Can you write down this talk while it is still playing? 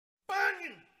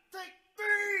Onion, take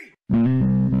 3.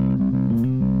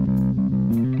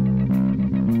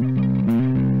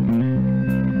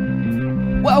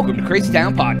 Welcome to Crazy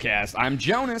Town Podcast. I'm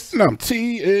Jonas. And I'm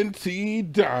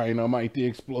TNT Dynamite, the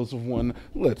explosive one.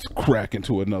 Let's crack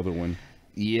into another one.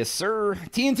 Yes, sir.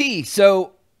 TNT.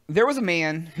 So there was a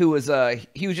man who was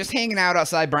he was just hanging out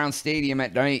outside Brown Stadium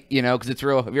at night, you know, because it's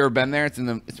real. Have you ever been there?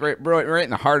 It's right in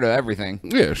the heart of everything.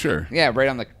 Yeah, sure. Yeah, right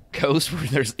on the coast where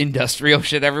there's industrial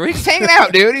shit everywhere. He's just hanging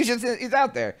out, dude. He's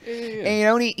out there. Yeah. And you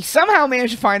know, and he somehow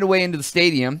managed to find a way into the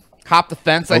stadium. Hop the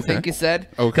fence, I think you said.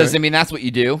 Okay. Because, I mean, that's what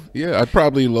you do. Yeah, I'd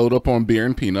probably load up on beer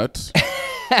and peanuts.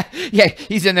 Yeah,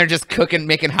 he's in there just cooking,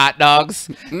 making hot dogs.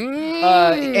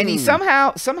 And he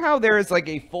somehow there is like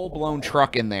a full-blown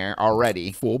truck in there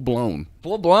already. Full-blown.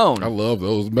 Full-blown. I love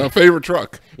those. My favorite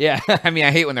truck. Yeah, I mean,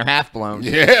 I hate when they're half-blown.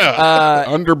 Yeah.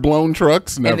 Underblown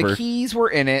trucks, never. And the keys were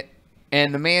in it,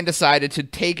 and the man decided to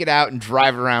take it out and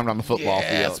drive it around on the football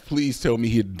field. Please tell me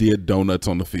he did donuts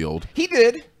on the field. He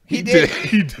did. He did.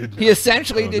 He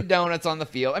essentially donut. did donuts on the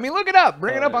field. I mean, look it up.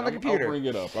 Bring it up on the computer. I'll bring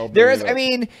it up. I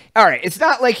mean, all right. It's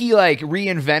not like he like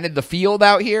reinvented the field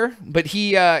out here, but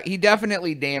he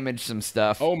definitely damaged some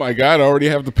stuff. Oh my God! I already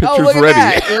have the pictures look at ready.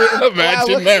 That.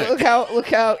 Imagine that. Look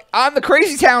how on the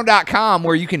crazytown.com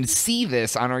where you can see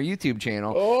this on our YouTube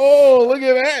channel. Oh, look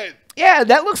at that. Yeah,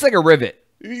 that looks like a rivet.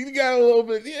 You got a little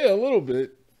bit. Yeah, a little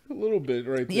bit. A little bit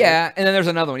right there. Yeah, and then there's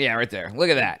another one. Yeah, right there. Look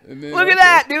at that. Then, look at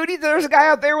that, dude. There's a guy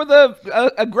out there with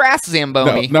a grass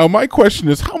Zamboni. Now, my question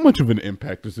is, how much of an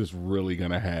impact is this really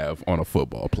going to have on a poor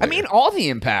player? I mean, all the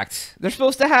impact. They're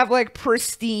supposed to have, like,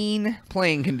 pristine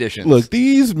playing conditions. Look,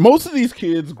 most of these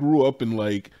kids grew up in,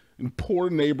 like, in poor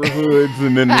neighborhoods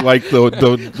and then, like,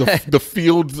 the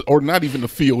fields, or not even the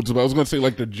fields, but I was going to say,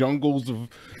 like, the jungles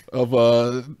of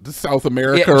South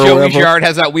America. Yeah, Joey's yard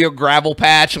has that weird gravel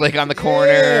patch like on the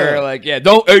corner. Like,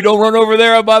 don't run over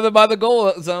there by the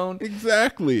goal zone.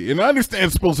 Exactly. And I understand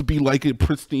it's supposed to be like a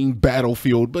pristine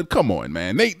battlefield, but come on,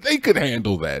 man. They could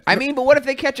handle that. I mean, but what if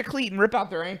they catch a cleat and rip out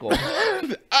their ankle?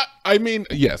 I mean,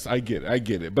 yes, I get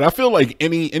it. But I feel like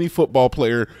any football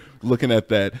player looking at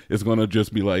that is going to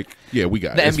just be like, yeah, we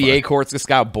got it. The NBA courts just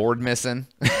got a board missing.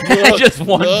 Just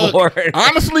one board.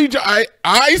 Honestly,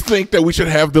 I think that we should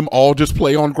have them all just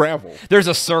play on gravel. There's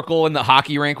a circle in the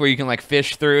hockey rink where you can like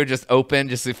fish through, just open,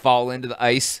 just to fall into the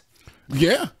ice.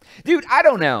 Yeah. Dude, I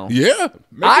don't know. Yeah.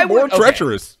 Make it more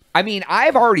treacherous. I mean,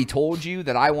 I've already told you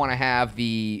that I want to have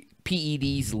the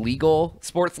PEDs legal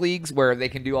sports leagues where they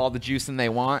can do all the juicing they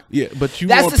want. Yeah, but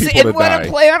want people to let die.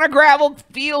 them play on a gravel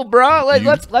field, bro.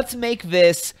 Let's make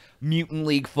this Mutant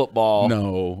League football.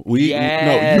 No,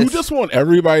 you just want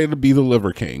everybody to be the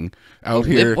Liver King out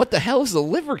here. What the hell is the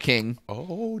Liver King?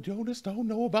 Oh, Jonas don't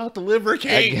know about the Liver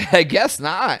King. I guess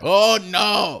not. Oh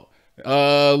no.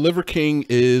 Liver King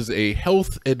is a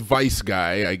health advice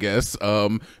guy, I guess.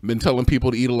 Been telling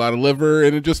people to eat a lot of liver,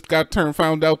 and it just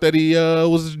found out that he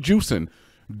was juicing.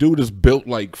 Dude is built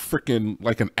like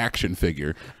an action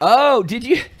figure. Oh, did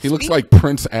you? He looks like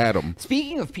Prince Adam.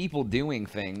 Speaking of people doing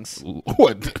things,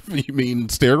 what you mean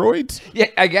steroids? Yeah,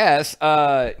 I guess.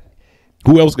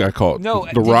 Who else got caught? No,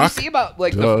 The Rock. Did you see about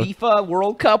like the FIFA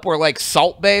World Cup where like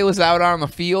Salt Bae was out on the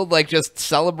field like just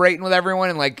celebrating with everyone,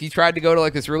 and like he tried to go to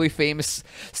like this really famous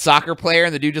soccer player,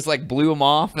 and the dude just like blew him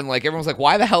off, and like everyone's like,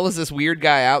 why the hell is this weird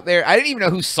guy out there? I didn't even know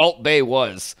who Salt Bae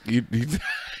was.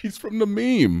 He's from the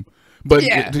meme, but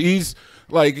he's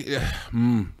like,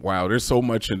 wow, there's so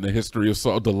much in the history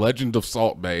of the legend of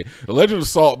Salt Bae. The legend of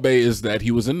Salt Bae is that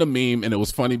he was in the meme, and it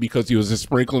was funny because he was just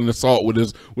sprinkling the salt with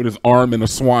his arm in a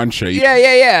swan shape.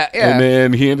 Yeah. And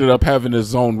then he ended up having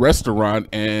his own restaurant,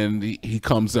 and he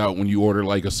comes out when you order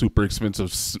like a super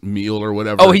expensive meal or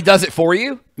whatever. Oh, he does it for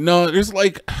you? No, there's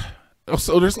like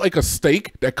a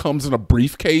steak that comes in a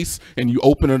briefcase, and you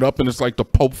open it up, and it's like the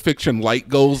Pulp Fiction light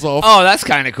goes off. Oh, that's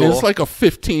kind of cool. And it's like a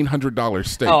 $1,500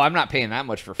 steak. Oh, I'm not paying that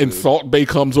much for food. And Salt Bae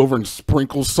comes over and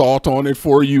sprinkles salt on it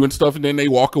for you and stuff, and then they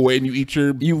walk away, and you eat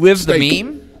your steak. The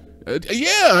meme?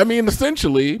 Yeah, I mean,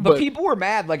 essentially. But people were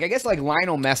mad. Like, I guess like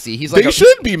Lionel Messi. They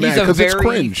should be mad because it's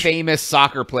cringe. He's a very famous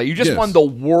soccer player. You just won the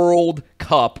World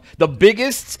Cup, the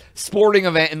biggest sporting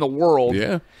event in the world.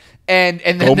 Yeah. And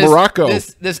then Morocco.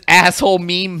 This asshole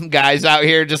meme guy's out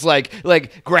here just like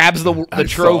grabs the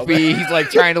trophy. He's like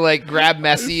trying to like grab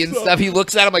Messi and stuff. He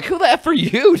looks at him like, who the F are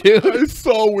you, dude? I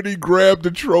saw when he grabbed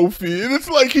the trophy, and it's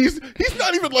like he's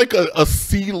not even like a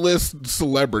C-list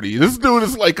celebrity. This dude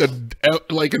is like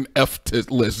an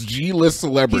F-list, G-list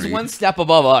celebrity. He's one step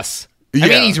above us. Yeah. I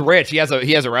mean, he's rich. He has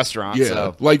a restaurant. Yeah,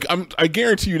 so. like I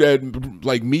guarantee you that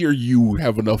like me or you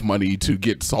have enough money to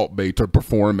get Salt Bae to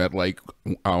perform at like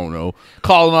I don't know.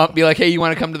 Call him up, be like, hey, you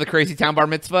want to come to the Crazy Town Bar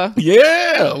Mitzvah?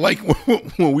 Yeah, like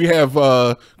when we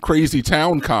have Crazy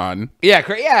Town Con.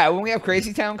 Yeah, when we have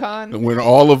Crazy Town Con.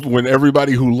 When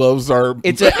everybody who loves our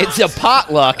it's a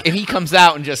potluck, and he comes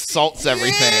out and just salts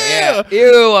everything. Yeah.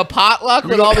 Ew, a potluck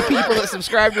with all the people that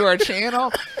subscribe to our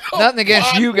channel. Nothing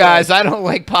against you guys. I don't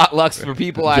like potlucks for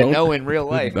people I know in real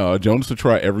life. No, Jonas will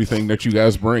try everything that you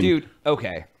guys bring. Dude,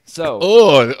 okay. So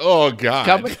Oh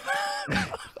God.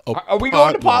 Are we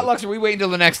going to potlucks, or are we waiting until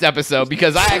the next episode?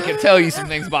 Because I can tell you some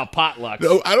things about potlucks.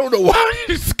 No, I don't know why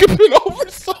you're skipping over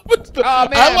so much stuff. Oh,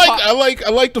 man,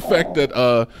 I like the fact that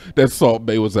that Salt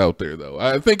Bae was out there, though.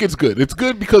 I think it's good. It's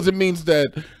good because it means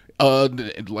that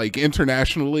like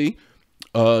internationally,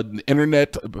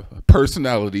 internet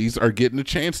personalities are getting a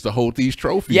chance to hold these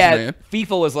trophies. Yeah, man.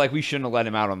 FIFA was like, we shouldn't have let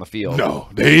him out on the field. No,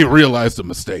 they realized the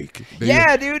mistake.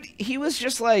 Dude, he was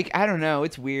just like, I don't know.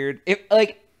 It's weird.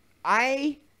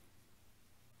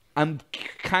 I'm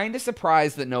kind of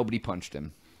surprised that nobody punched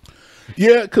him.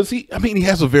 Yeah, because he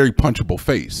has a very punchable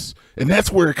face, and that's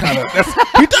where it kind of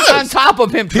he does. On top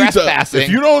of him trespassing. If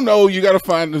you don't know, you got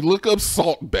to look up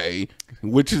Salt Bae,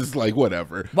 which is like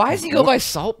whatever. Why does he go by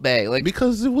Salt Bae? Like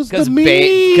because it was the meme.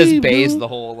 Because Bae's the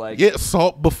whole like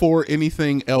salt before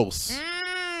anything else.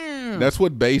 That's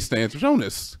what Bae stands for.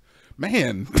 Jonas.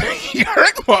 Man, you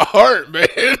hurt my heart, man.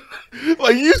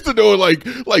 Like, you used to know like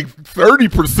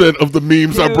 30% of the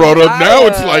memes I brought up. Now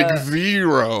it's like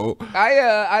 0.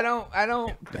 I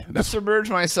don't submerge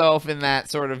myself in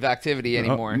that sort of activity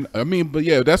anymore. But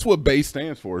yeah, that's what Bae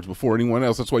stands for. It's before anyone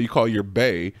else. That's why you call your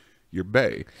Bae.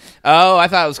 Oh, I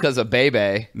thought it was because of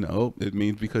Bebe. No, it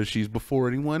means because she's before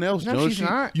anyone else. No, she's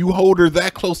not. You hold her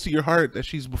that close to your heart that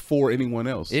she's before anyone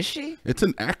else. Is she? It's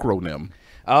an acronym.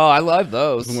 Oh, I love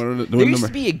those. There used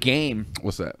to be a game.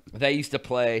 What's that? That I used to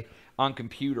play on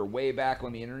computer way back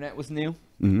when the internet was new,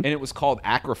 and it was called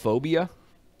Acrophobia.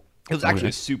 It was actually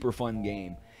a super fun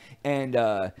game, and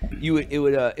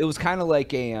it was kind of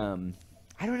like a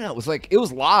I don't know. It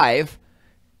was live.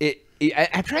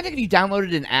 I'm trying to think if you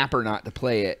downloaded an app or not to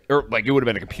play it, or like it would have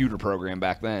been a computer program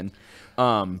back then.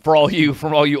 For all you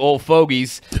old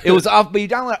fogies, it was off. But you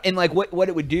download, and like what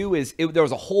it would do is there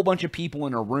was a whole bunch of people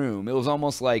in a room. It was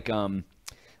almost like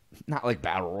not like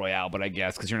Battle Royale, but I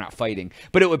guess because you're not fighting.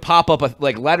 But it would pop up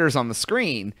like letters on the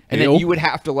screen, and then you would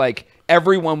have to like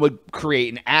everyone would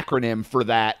create an acronym for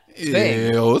that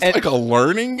thing. It's like a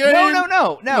learning game.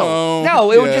 No.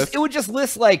 It would just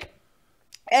list like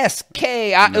SK.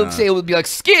 I would say it would be like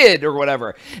skid or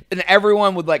whatever, and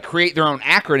everyone would like create their own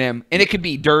acronym, and it could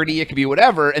be dirty, it could be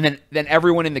whatever, and then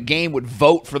everyone in the game would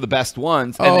vote for the best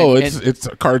ones. It's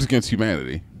Cards Against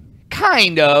Humanity.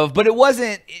 Kind of, but it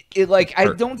wasn't.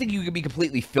 I don't think you could be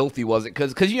completely filthy, was it?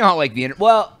 Because you know how like in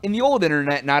the old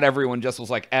internet, not everyone just was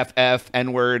like FF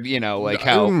N-word. You know, like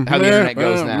how the internet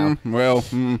goes now.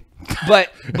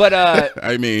 But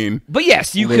I mean, but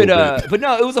yes, you could. But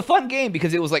no, it was a fun game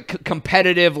because it was like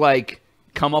competitive, like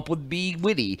come up with be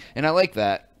witty, and I like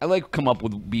that. I like come up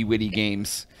with be witty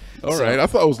games. All right, I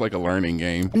thought it was like a learning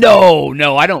game. No,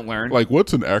 I don't learn. Like,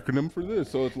 what's an acronym for this?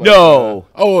 So it's like no.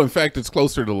 In fact, it's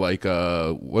closer to like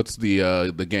what's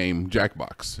the game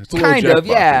Jackbox? It's a kind of,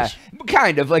 yeah,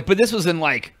 kind of like. But this was in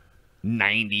like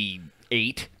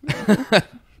 '98. All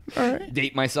right,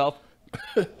 date myself.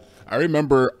 I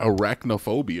remember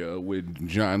Arachnophobia with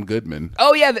John Goodman.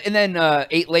 Oh yeah, and then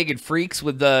Eight-Legged Freaks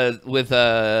with David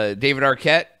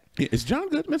Arquette. Is John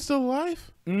Goodman still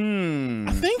alive?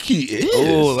 I think he is.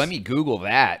 Oh, let me Google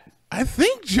that. I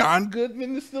think John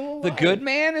Goodman is still alive. The good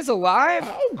man is alive?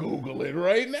 I'll Google it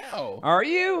right now. Are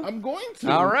you? I'm going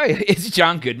to. All right. Is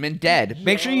John Goodman dead?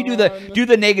 Make sure you do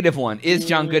the negative one. Is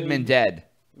John Goodman dead?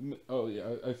 Oh yeah,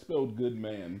 I spelled good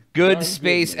man. I'm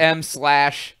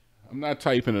not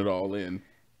typing it all in.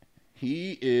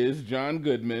 He is John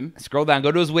Goodman. Scroll down.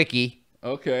 Go to his wiki.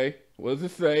 Okay. What does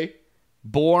it say?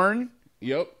 Born.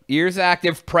 Yep. Years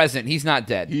active, present. He's not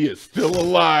dead. He is still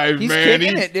alive, He's man.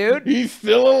 Kicking it, dude. He's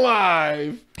still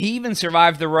alive. He even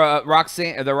survived the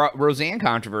Roseanne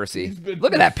controversy.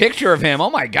 Look at that picture of him.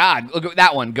 Oh my God. Look at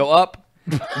that one. Go up.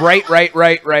 Right.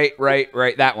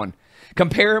 That one.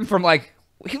 Compare him from like.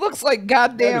 He looks like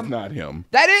goddamn. That is not him.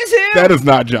 That is him. That is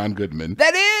not John Goodman.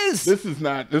 That is. This is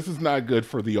not good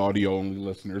for the audio only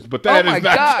listeners. But that is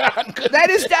not John Goodman. That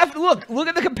is definitely. Look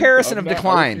at the comparison of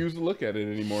decline. I refuse to look at it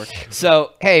anymore.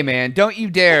 So hey man, don't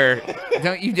you dare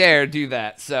do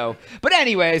that. So, but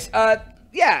anyways,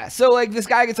 yeah. So like this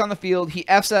guy gets on the field, he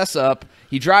f's us up,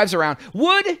 he drives around.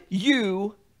 Would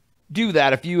you do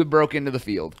that if you had broke into the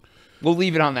field? We'll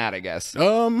leave it on that, I guess.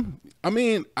 I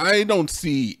mean, I don't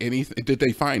see anything. Did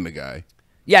they find the guy?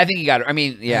 Yeah, I think he got. I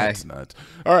mean, yeah, that's nuts.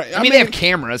 All right, I mean, they have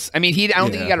cameras. I mean, I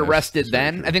don't think he got that's arrested very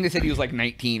then. true. I think they said he was like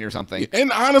 19 or something.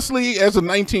 And honestly, as a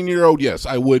 19-year-old, yes,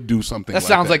 I would do something. That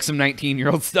sounds like some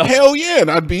 19-year-old stuff. Hell yeah, and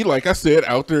I'd be like I said,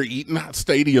 out there eating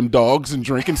stadium dogs and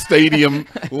drinking stadium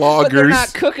lagers. But they're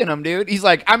not cooking them, dude. He's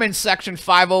like, I'm in section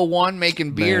 501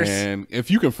 making beers. Man,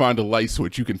 if you can find a light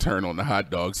switch, you can turn on the hot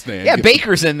dog stand. Yeah,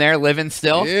 Baker's in there living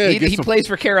still. Yeah, he plays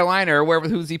for Carolina or wherever.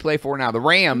 Who's he play for now? The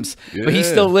Rams. Yeah. But he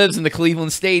still lives in the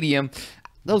Cleveland Stadium.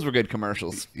 Those were good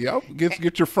commercials. Yep.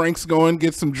 Get your Franks going,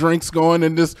 get some drinks going,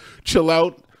 and just chill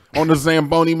out on the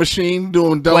Zamboni machine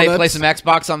doing donuts. Play some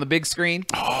Xbox on the big screen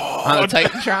on the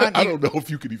Titantron. I don't know if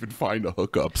you could even find the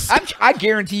hookups. I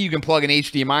guarantee you can plug an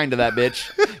HDMI into that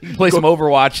bitch. You can play some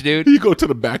Overwatch, dude. You go to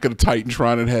the back of the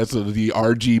Titantron and it has the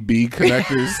RGB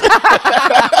connectors.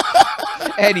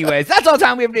 Anyways, that's all the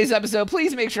time we have for today's episode.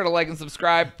 Please make sure to like and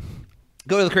subscribe.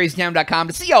 Go to thecrazytown.com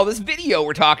to see all this video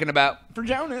we're talking about. For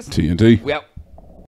Jonas. TNT. Yep.